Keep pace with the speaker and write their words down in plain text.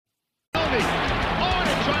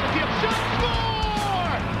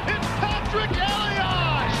Patrick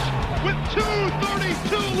Elias with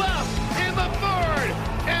 2:32 left in the third,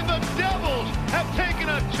 and the Devils have taken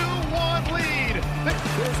a 2-1 lead.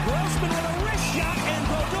 Here's Grossman with a wrist shot, and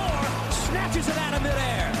Brodeur snatches it out of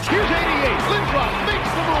midair. Here's 88. Lindros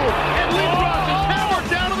makes the move, and Lindros is hammered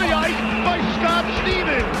down to the ice by Scott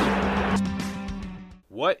Stevens.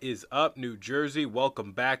 What is up, New Jersey?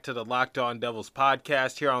 Welcome back to the Locked On Devils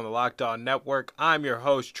podcast here on the Locked On Network. I'm your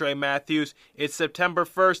host, Trey Matthews. It's September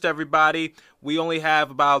 1st, everybody. We only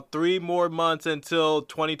have about 3 more months until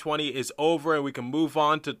 2020 is over and we can move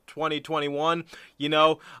on to 2021. You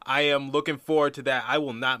know, I am looking forward to that. I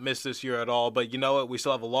will not miss this year at all, but you know what? We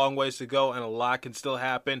still have a long ways to go and a lot can still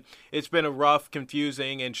happen. It's been a rough,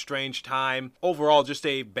 confusing, and strange time. Overall, just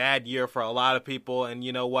a bad year for a lot of people, and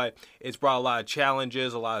you know what? It's brought a lot of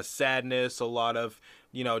challenges, a lot of sadness, a lot of,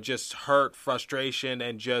 you know, just hurt, frustration,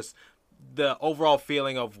 and just the overall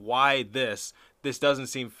feeling of why this doesn't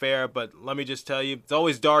seem fair. But let me just tell you, it's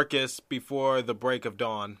always darkest before the break of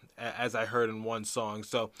dawn, as I heard in one song.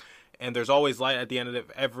 So, and there's always light at the end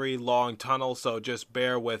of every long tunnel, so just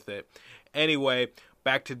bear with it. Anyway,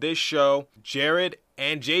 back to this show. Jared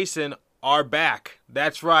and Jason are back.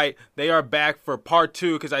 That's right. They are back for part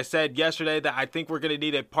 2, because I said yesterday that I think we're going to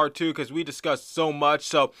need a part 2 because we discussed so much.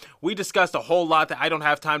 So we discussed a whole lot that I don't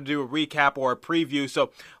have time to do a recap or a preview.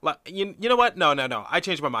 So you know what? No. I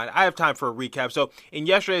changed my mind. I have time for a recap. So in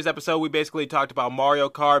yesterday's episode, we basically talked about Mario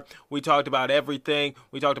Kart. We talked about everything.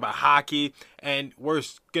 We talked about hockey. And we're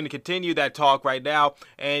going to continue that talk right now.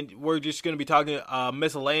 And we're just going to be talking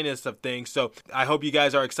miscellaneous of things. So I hope you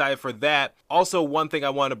guys are excited for that. Also, one thing I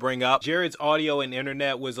want to bring up, Jared's audio and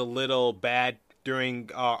internet was a little bad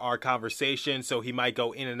during our conversation, so he might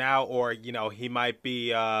go in and out, or you know, he might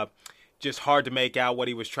be just hard to make out what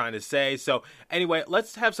he was trying to say. So anyway,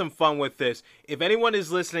 let's have some fun with this. If anyone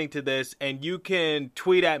is listening to this, and you can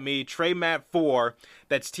tweet at me, TreyMatt4,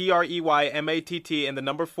 that's TREYMATT and the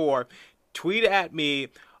number 4, tweet at me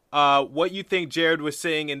what you think Jared was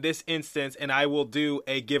saying in this instance, and I will do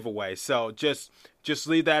a giveaway. So just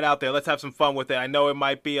leave that out there. Let's have some fun with it. I know it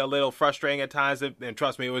might be a little frustrating at times, and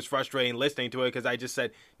trust me, it was frustrating listening to it because I just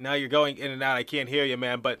said, now you're going in and out. I can't hear you,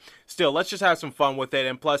 man. But still, let's just have some fun with it.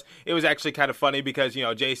 And plus, it was actually kind of funny because, you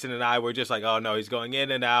know, Jason and I were just like, oh, no, he's going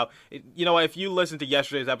in and out. You know what? If you listen to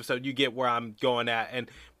yesterday's episode, you get where I'm going at.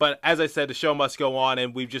 But as I said, the show must go on,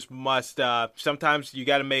 and we just must, sometimes you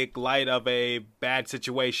got to make light of a bad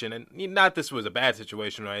situation. And not this was a bad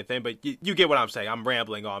situation or anything, but you get what I'm saying. I'm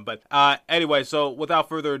rambling on. But anyway, so without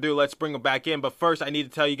further ado, let's bring them back in. But first, I need to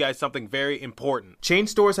tell you guys something very important. Chain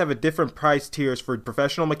stores have a different price tiers for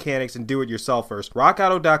professional mechanics and do-it-yourselfers.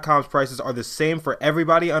 RockAuto.com's prices are the same for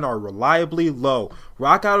everybody and are reliably low.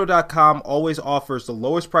 RockAuto.com always offers the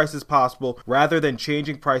lowest prices possible rather than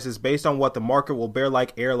changing prices based on what the market will bear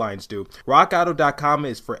like airlines do. RockAuto.com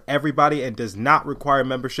is for everybody and does not require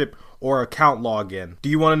membership or account login. Do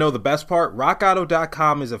you want to know the best part?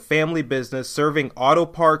 RockAuto.com is a family business serving auto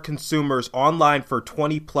part consumers online for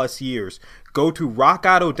 20 plus years. Go to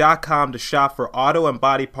rockauto.com to shop for auto and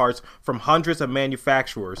body parts from hundreds of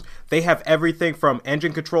manufacturers. They have everything from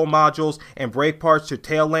engine control modules and brake parts to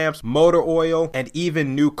tail lamps, motor oil, and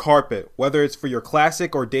even new carpet. Whether it's for your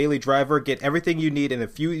classic or daily driver, get everything you need in a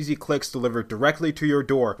few easy clicks delivered directly to your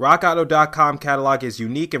door. RockAuto.com catalog is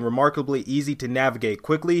unique and remarkably easy to navigate.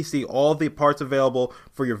 Quickly see all the parts available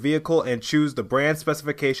for your vehicle and choose the brand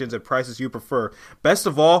specifications and prices you prefer. Best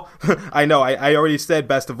of all, I know I already said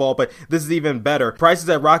best of all, but this is even better. Prices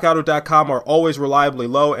at rockauto.com are always reliably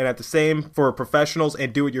low, and at the same for professionals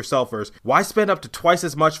and do-it-yourselfers. Why spend up to twice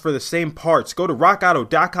as much for the same parts? Go to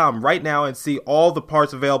rockauto.com right now and see all the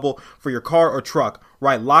parts available for your car or truck.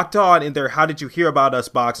 Right, Locked On in their How Did You Hear About Us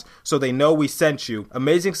box so they know we sent you.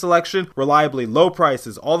 Amazing selection, reliably low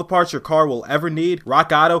prices, all the parts your car will ever need.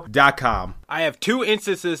 rockauto.com. I have 2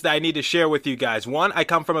 instances that I need to share with you guys. 1, I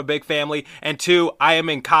come from a big family, and 2, I am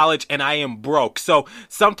in college and I am broke. So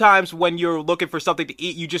sometimes when you're looking for something to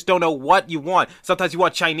eat, you just don't know what you want. Sometimes you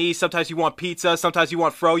want Chinese, sometimes you want pizza, sometimes you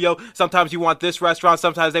want froyo, sometimes you want this restaurant,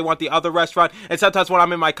 sometimes they want the other restaurant, and sometimes when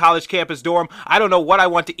I'm in my college campus dorm, I don't know what I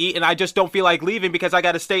want to eat, and I just don't feel like leaving because I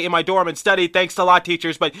got to stay in my dorm and study. Thanks to a lot,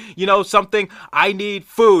 teachers. But you know something? I need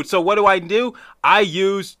food. So what do? I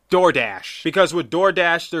use DoorDash. Because with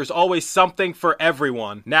DoorDash, there's always something for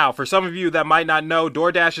everyone. Now, for some of you that might not know,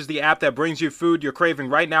 DoorDash is the app that brings you food you're craving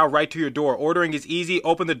right now, right to your door. Ordering is easy.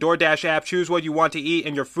 Open the DoorDash app, choose what you want to eat,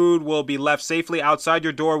 and your food will be left safely outside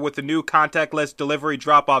your door with the new contactless delivery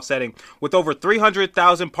drop-off setting. With over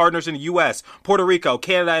 300,000 partners in the US, Puerto Rico,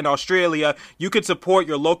 Canada, and Australia, you can support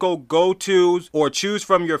your local go-tos or choose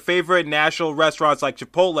from your favorite national restaurants like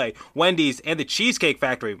Chipotle, Wendy's, and the Cheesecake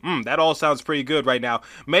Factory. That all sounds pretty good right now.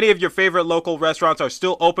 Many of your favorite local restaurants are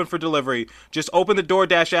still open for delivery. Just open the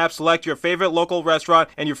DoorDash app, select your favorite local restaurant,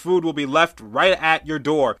 and your food will be left right at your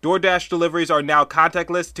door. DoorDash deliveries are now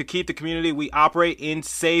contactless to keep the community we operate in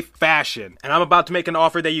safe fashion. And I'm about to make an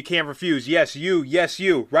offer that you can't refuse. Yes,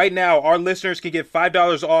 you. Right now, our listeners can get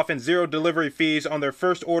 $5 off and zero delivery fees on their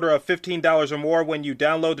first order of $15 or more when you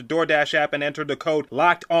download the DoorDash app and enter the code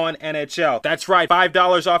LOCKEDONNHL. That's right,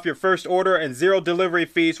 $5 off your first order and zero delivery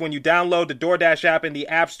fees when you download the DoorDash app in the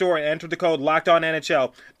App Store and enter the code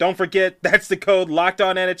LOCKEDONNHL. Don't forget, that's the code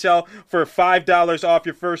LOCKEDONNHL for $5 off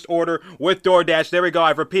your first order with DoorDash. There we go.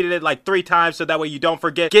 I've repeated it like 3 times so that way you don't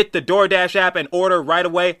forget. Get the DoorDash app and order right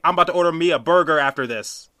away. I'm about to order me a burger after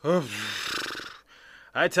this.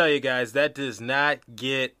 I tell you guys, that does not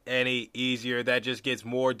get any easier. That just gets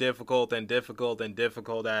more difficult and difficult and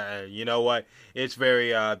difficult. You know what? It's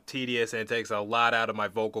very tedious and it takes a lot out of my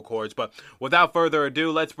vocal cords. But without further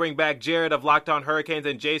ado, let's bring back Jared of Locked On Hurricanes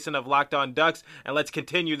and Jason of Locked On Ducks, and let's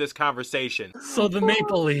continue this conversation. So the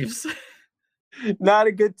Maple Leafs. Not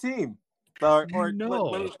a good team. Or No.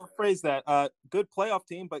 let me rephrase that. Good playoff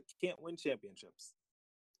team, but can't win championships.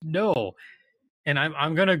 No. And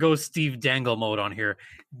I'm going to go Steve Dangle mode on here.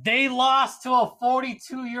 They lost to a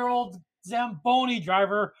 42-year-old Zamboni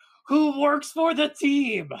driver who works for the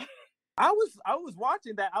team. I was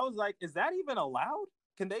watching that. I was like, is that even allowed?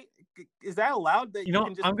 Is that allowed that you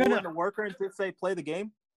can just pull in a worker and just say play the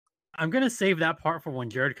game? I'm going to save that part for when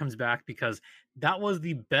Jared comes back because that was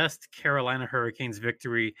the best Carolina Hurricanes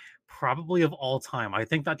victory probably of all time. I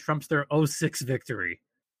think that trumps their 06 victory.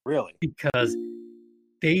 Really? Because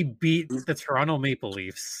they beat the Toronto Maple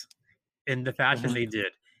Leafs in the fashion they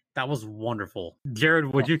did. That was wonderful.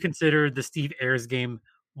 Jared, would you consider the Steve Ayres game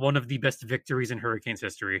one of the best victories in Hurricanes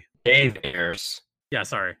history? Dave Ayres. Yeah,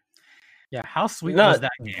 sorry. Yeah, how sweet Not was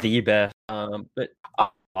that game? the best, but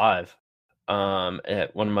live.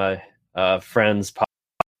 At one of my friends.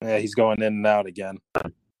 Yeah, he's going in and out again.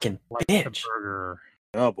 Fucking Like bitch. the burger.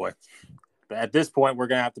 Oh boy. But at this point, we're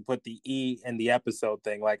gonna have to put the E in the episode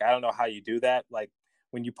thing. Like, I don't know how you do that. Like,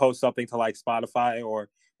 when you post something to like Spotify or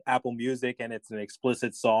Apple Music and it's an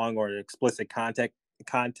explicit song or explicit content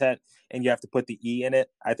and you have to put the E in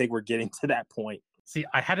it, I think we're getting to that point. See,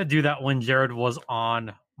 I had to do that when Jared was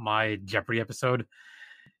on my Jeopardy episode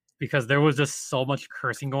because there was just so much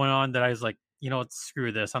cursing going on that I was like, you know what,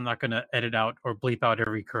 screw this. I'm not going to edit out or bleep out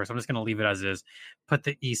every curse. I'm just going to leave it as is. Put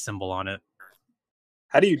the E symbol on it.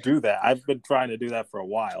 How do you do that? I've been trying to do that for a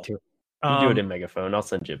while. You can do it in Megaphone. I'll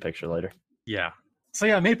send you a picture later. Yeah. So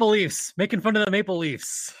yeah, Maple Leafs. Making fun of the Maple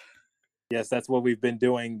Leafs. Yes, that's what we've been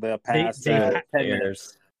doing the past they 10 years.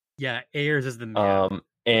 Ayres. Yeah, Ayres is the man.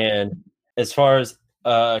 And as far as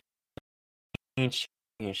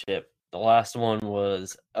championship, the last one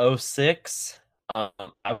was 06. I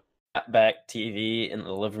got back TV in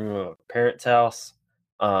the living room of a parent's house.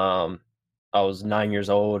 I was 9 years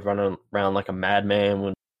old, running around like a madman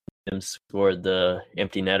when them scored the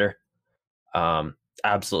empty netter.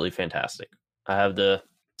 Absolutely fantastic. I have the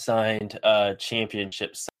signed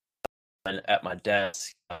championship sign at my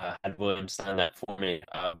desk. I had William sign that for me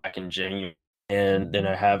back in January. And then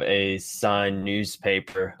I have a signed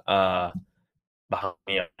newspaper behind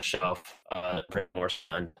me on the shelf. Print more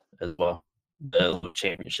signed as well. The little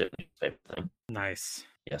championship newspaper thing. Nice.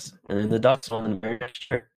 Yes. And then the Ducks won the very next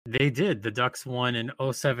year. They did. The Ducks won in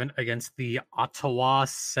 07 against the Ottawa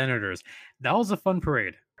Senators. That was a fun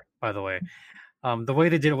parade, by the way. The way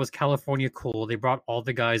they did it was California cool. They brought all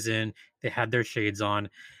the guys in. They had their shades on.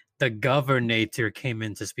 The governor came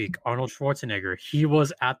in to speak. Arnold Schwarzenegger. He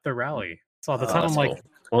was at the rally. So at the time, I'm like, cool.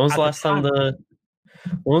 When was the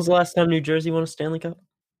last time New Jersey won a Stanley Cup?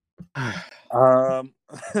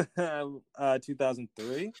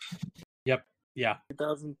 2003. Yep. Yeah.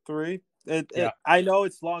 2003. Yeah. I know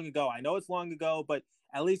it's long ago. But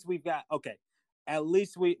at least we've got At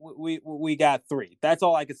least we got 3. That's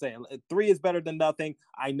all I can say. 3 is better than nothing.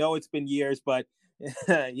 I know it's been years, but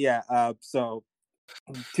yeah. So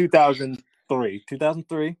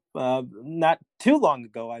 2003, not too long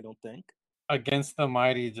ago, I don't think. Against the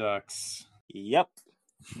Mighty Ducks. Yep.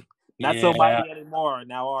 Not so mighty anymore.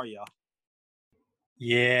 Now are you?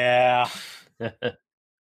 Yeah.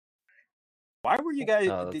 Why were you guys?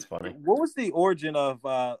 Oh, that's funny. What was the origin of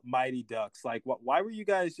Mighty Ducks? Like, why were you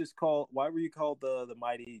guys just called? Why were you called the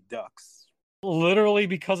Mighty Ducks? Literally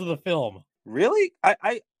because of the film. Really?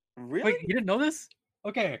 I really Wait, you didn't know this?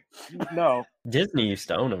 Okay. no. Disney used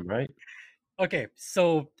to own them, right? Okay,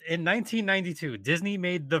 so in 1992, Disney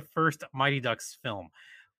made the first Mighty Ducks film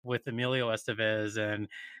with Emilio Estevez and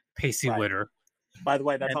Pacey Right. Witter. By the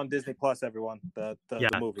way, that's And- on Disney Plus. Everyone, the Yeah.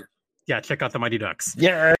 movie. Yeah, check out the Mighty Ducks.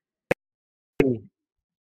 Yeah.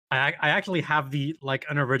 I actually have the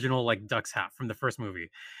an original Ducks hat from the first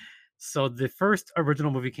movie. So the first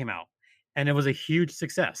original movie came out, and it was a huge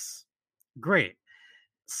success. Great.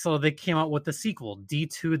 So they came out with the sequel,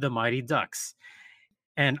 D2 The Mighty Ducks.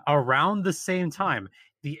 And around the same time,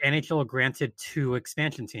 the NHL granted 2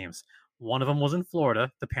 expansion teams. One of them was in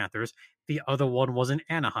Florida, the Panthers. The other one was in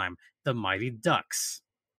Anaheim, the Mighty Ducks.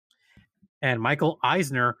 And Michael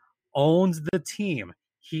Eisner owns the team.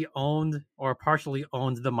 He owned or partially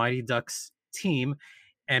owned the Mighty Ducks team.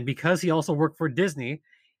 And because he also worked for Disney,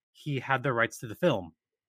 he had the rights to the film.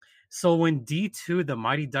 So when D2 The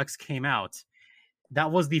Mighty Ducks came out,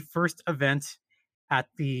 that was the first event at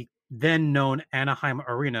the then known Anaheim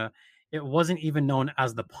Arena. It wasn't even known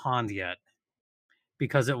as the Pond yet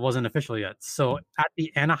because it wasn't official yet. So at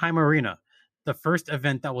the Anaheim Arena, the first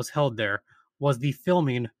event that was held there was the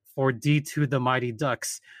filming for D2 The Mighty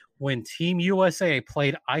Ducks when Team USA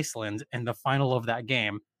played Iceland in the final of that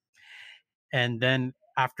game. And then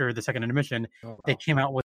after the second intermission, they came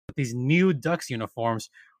out with these new Ducks uniforms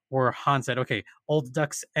where Han said, okay, old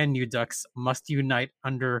Ducks and new Ducks must unite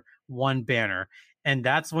under one banner. And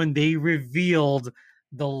that's when they revealed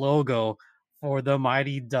the logo for the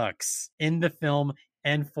Mighty Ducks in the film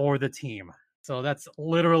and for the team. So that's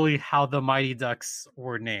literally how the Mighty Ducks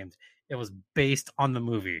were named. It was based on the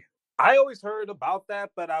movie. I always heard about that,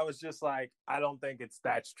 but I was just like, I don't think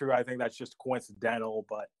that's true. I think that's just coincidental.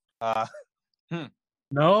 But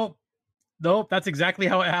Nope, that's exactly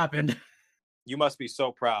how it happened. you must be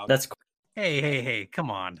so proud. That's cool. Hey, come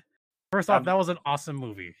on. First off, that was an awesome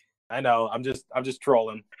movie. I know. I'm just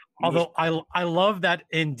trolling. Although I love that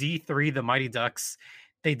in D3, the Mighty Ducks,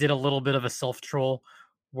 they did a little bit of a self-troll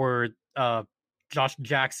where Josh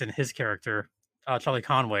Jackson, his character, Charlie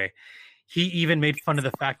Conway, he even made fun of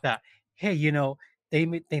the fact that, hey, they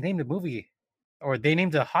named a movie or they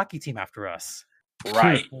named a hockey team after us.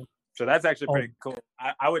 Right. So that's actually pretty cool.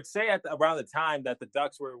 I would say around the time that the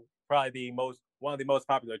Ducks were probably one of the most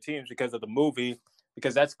popular teams because of the movie,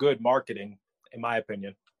 because that's good marketing, in my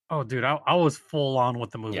opinion. Oh, dude, I was full on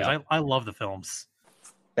with the movies. Yeah. I love the films.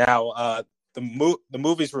 Now, the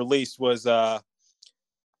movie's release was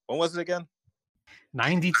when was it again?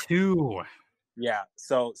 92. Yeah,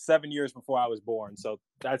 so 7 years before I was born. So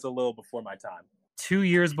that's a little before my time. 2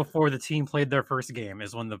 years before the team played their first game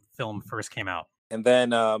is when the film first came out. And then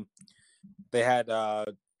they had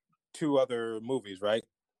 2 other movies, right?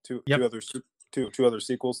 Two other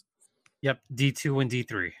sequels. Yep, D2 and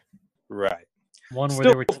D3. Right. One where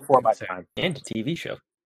Still they were before my time. And a TV show.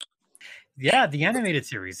 Yeah, the animated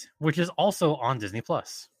series, which is also on Disney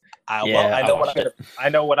Plus. I I know watched it. I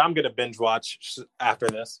know what I'm gonna binge watch after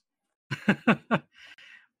this.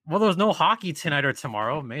 Well, there's no hockey tonight or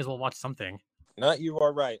tomorrow. May as well watch something. No, you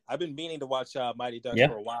are right. I've been meaning to watch Mighty Ducks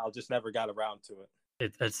for a while, just never got around to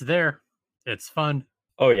it. It's there. It's fun.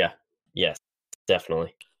 Oh yeah, yes,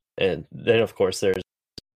 definitely. And then of course there's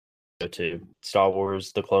to Star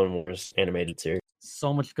Wars: The Clone Wars animated series.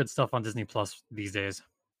 So much good stuff on Disney Plus these days.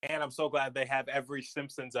 And I'm so glad they have every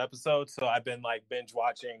Simpsons episode. So I've been binge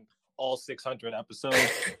watching all 600 episodes.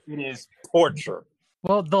 It is torture.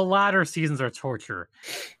 Well, the latter seasons are torture.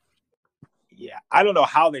 Yeah, I don't know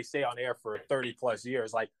how they stay on air for 30 plus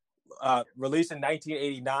years. Released in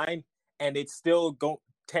 1989, and it's still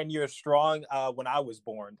 10 years strong when I was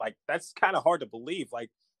born. That's kind of hard to believe.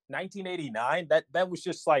 1989, that was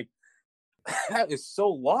just that is so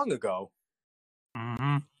long ago.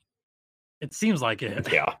 Mm-hmm. It seems like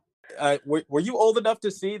it. Yeah. Were you old enough to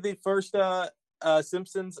see the first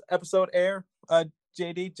Simpsons episode air,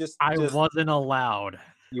 JD? I wasn't allowed.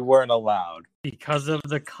 You weren't allowed. Because of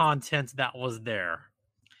the content that was there.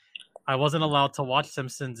 I wasn't allowed to watch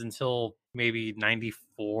Simpsons until maybe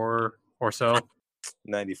 94 or so.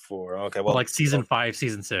 94. Okay, well, season 5,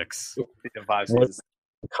 season 6. Season 5, What? season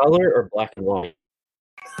Color or black and white?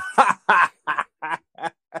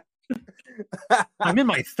 I'm in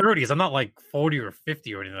my 30s. I'm not 40 or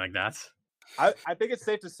 50 or anything like that. I think it's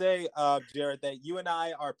safe to say, Jared, that you and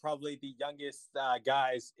I are probably the youngest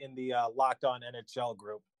guys in the Locked On NHL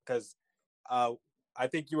group because I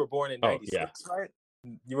think you were born in 96, right?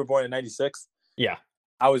 You were born in 96? Yeah.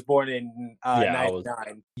 I was born in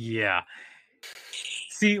 99. Yeah.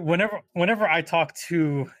 See, whenever I talk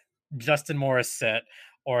to Justin Morissette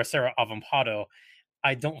or Sarah Avampado,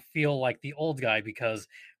 I don't feel like the old guy because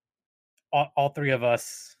all three of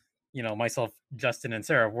us, myself, Justin, and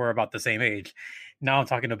Sarah, we're about the same age. Now I'm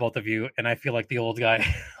talking to both of you, and I feel like the old guy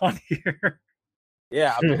on here.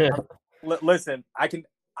 Yeah, listen,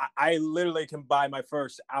 I literally can buy my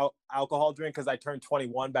first alcohol drink because I turned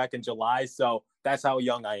 21 back in July, so that's how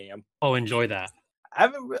young I am. Oh, enjoy that. I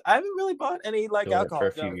haven't really bought any alcohol for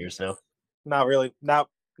a few years now. Not really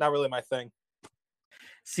my thing.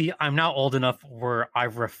 See, I'm now old enough where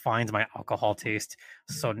I've refined my alcohol taste,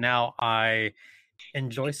 so now I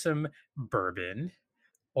enjoy some bourbon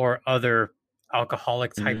or other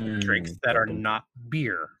alcoholic type drinks that are not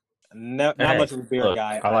beer. Not much of a beer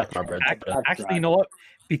guy. I like my bread. Actually, you know what?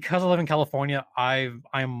 Because I live in California, I'm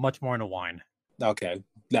much more into wine. Okay,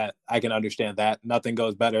 that I can understand that. Nothing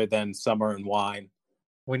goes better than summer and wine.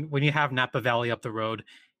 When you have Napa Valley up the road,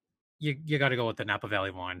 you got to go with the Napa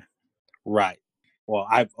Valley wine. Right. Well,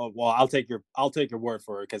 I'll take your word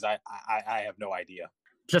for it because I have no idea.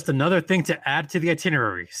 Just another thing to add to the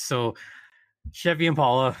itinerary. So, Chevy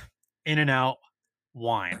Impala, In-N-Out,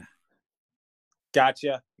 wine.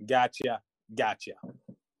 Gotcha.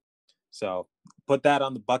 So put that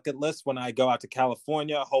on the bucket list when I go out to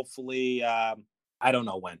California. Hopefully, I don't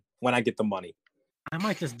know when I get the money. I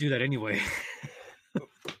might just do that anyway.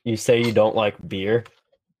 You say you don't like beer?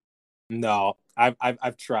 No,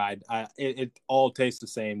 I've tried. It all tastes the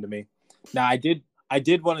same to me. Now I did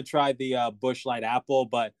want to try the Busch Light Apple,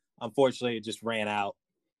 but unfortunately it just ran out.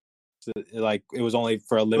 So, like it was only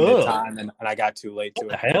for a limited time, and I got too late to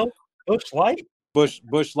What it. the hell? Busch Light? Busch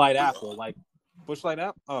Light Apple, like Busch Light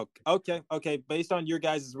Apple. Oh, okay. Based on your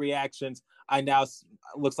guys' reactions, I now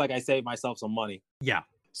looks like I saved myself some money. Yeah.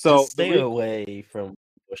 So just stay away from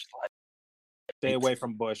Busch Light. Stay away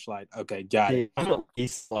from Busch Light. Okay, got it.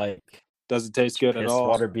 It's like doesn't taste good at all.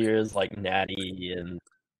 Water beers like Natty and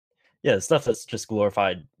stuff that's just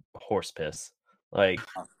glorified horse piss. Like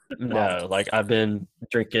no, like I've been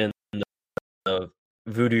drinking the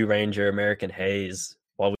Voodoo Ranger American Haze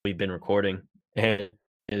while we've been recording, and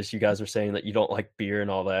as you guys are saying that you don't like beer and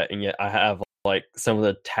all that, and yet I have like some of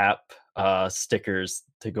the tap stickers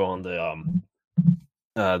to go on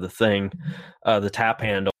the thing, the tap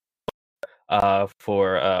handle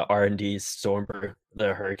for R&D's Stormbrew,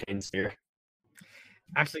 the Hurricane Steer.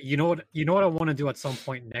 Actually, you know what I want to do at some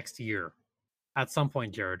point next year. At some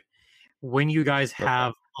point, Jared, when you guys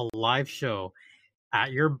have a live show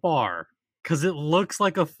at your bar, because it looks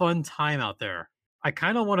like a fun time out there. I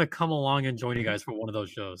kind of want to come along and join you guys for one of those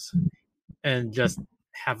shows and just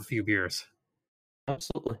have a few beers.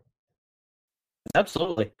 Absolutely.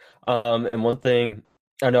 And one thing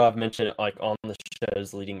I know I've mentioned it like on the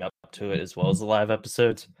shows leading up to it as well as the live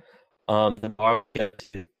episodes. The bar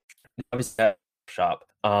obviously shop.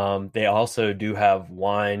 They also do have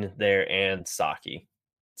wine there and sake,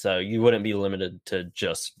 so you wouldn't be limited to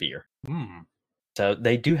just beer. So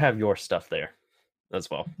they do have your stuff there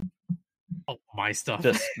as well. Oh, my stuff.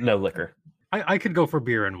 Just no liquor. I could go for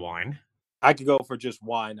beer and wine. I could go for just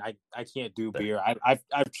wine. I can't do beer.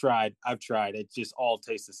 I've tried. It just all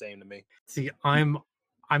tastes the same to me. See, I'm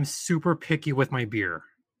super picky with my beer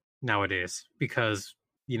nowadays because,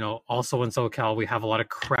 also in SoCal we have a lot of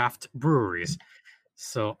craft breweries.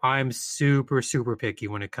 So I'm super, super picky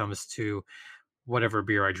when it comes to whatever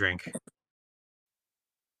beer I drink.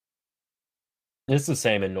 It's the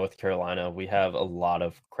same in North Carolina. We have a lot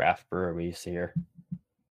of craft breweries here.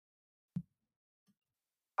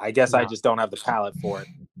 I guess I just don't have the palate for it.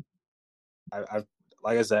 I've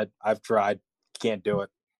like I said, I've tried. Can't do it.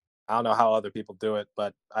 I don't know how other people do it,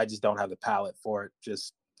 but I just don't have the palate for it.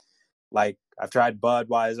 Just like I've tried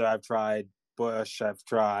Budweiser, I've tried Busch, I've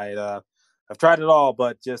tried it all,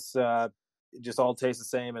 but just it just all tastes the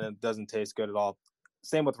same, and it doesn't taste good at all.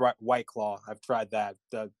 Same with White Claw. I've tried that.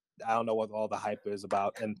 I don't know what all the hype is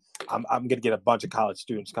about, and I'm gonna get a bunch of college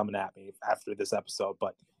students coming at me after this episode.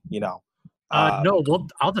 But no, well,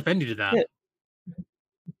 I'll defend you to that.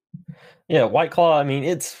 Yeah, White Claw. I mean,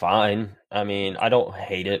 it's fine. I mean, I don't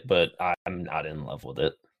hate it, but I'm not in love with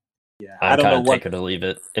it. Yeah, I don't know. Take it or leave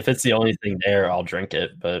it. If it's the only thing there, I'll drink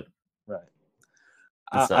it. But right,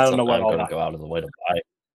 I don't know what I'm going to go out of the way to buy.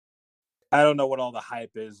 I don't know what all the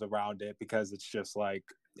hype is around it because it's just like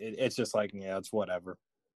it's whatever.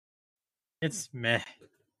 It's meh.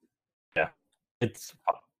 Yeah, it's.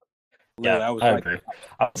 Yeah, I agree.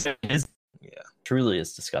 Truly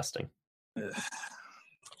is disgusting.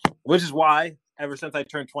 Which is why, ever since I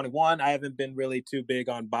turned 21, I haven't been really too big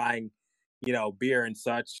on buying, beer and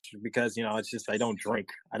such because it's just I don't drink.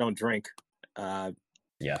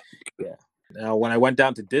 Yeah. When I went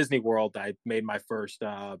down to Disney World, I made my first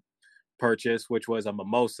purchase, which was a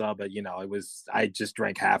mimosa, but I just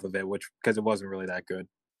drank half of it, because it wasn't really that good.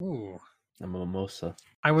 Ooh. A mimosa.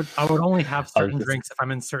 I would only have certain drinks if I'm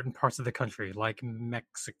in certain parts of the country, like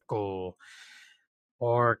Mexico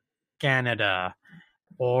or Canada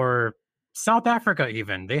or South Africa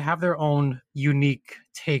even. They have their own unique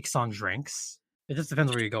takes on drinks. It just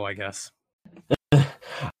depends where you go, I guess.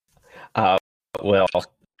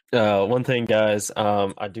 One thing, guys, we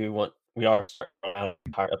are on an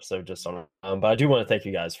entire episode just on, but I do want to thank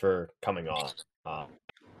you guys for coming on. I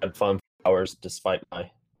had fun for hours despite my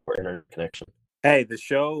poor internet connection. Hey, the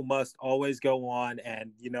show must always go on,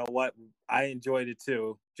 and you know what? I enjoyed it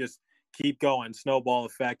too. Just keep going, snowball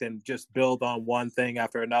effect, and just build on one thing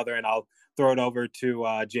after another. And I'll throw it over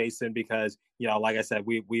to Jason because, like I said,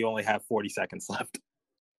 we only have 40 seconds left.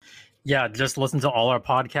 Yeah, just listen to all our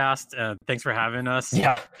podcasts. Thanks for having us.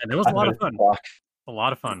 Yeah, and it was a lot of fun. A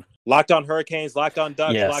lot of fun. Locked on Hurricanes, Locked on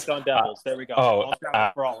Ducks, Yes. Locked on Devils. There we go.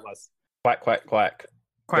 For all of us. Quack, quack, quack.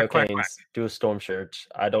 Quack, Go quack, Canes. quack. Do a storm surge.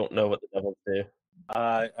 I don't know what the Devils do.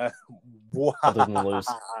 Other than lose.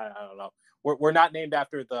 I don't know. We're not named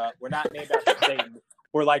after Satan.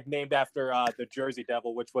 We're named after the Jersey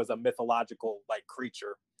Devil, which was a mythological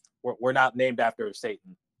creature. We're not named after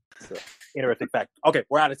Satan. So, interesting fact. Okay,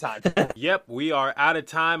 we're out of time. Yep, we are out of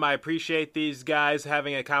time. I appreciate these guys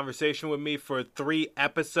having a conversation with me for 3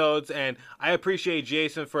 episodes, and I appreciate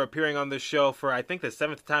Jason for appearing on this show for, I think, the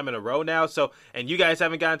 7th time in a row now. So, and you guys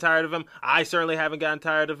haven't gotten tired of him. I certainly haven't gotten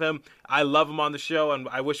tired of him. I love him on the show, and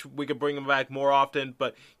I wish we could bring him back more often,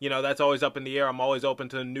 but, that's always up in the air. I'm always open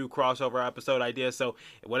to new crossover episode ideas, so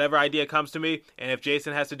whatever idea comes to me, and if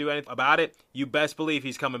Jason has to do anything about it, you best believe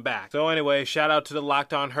he's coming back. So anyway, shout out to the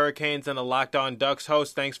Locked On Hurricanes and the Locked On Ducks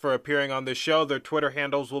hosts. Thanks for appearing on this show. Their Twitter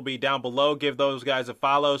handles will be down below. Give those guys a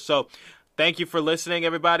follow. So thank you for listening,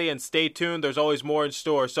 everybody, and stay tuned. There's always more in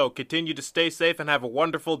store. So continue to stay safe and have a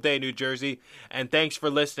wonderful day, New Jersey. And thanks for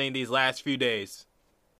listening these last few days.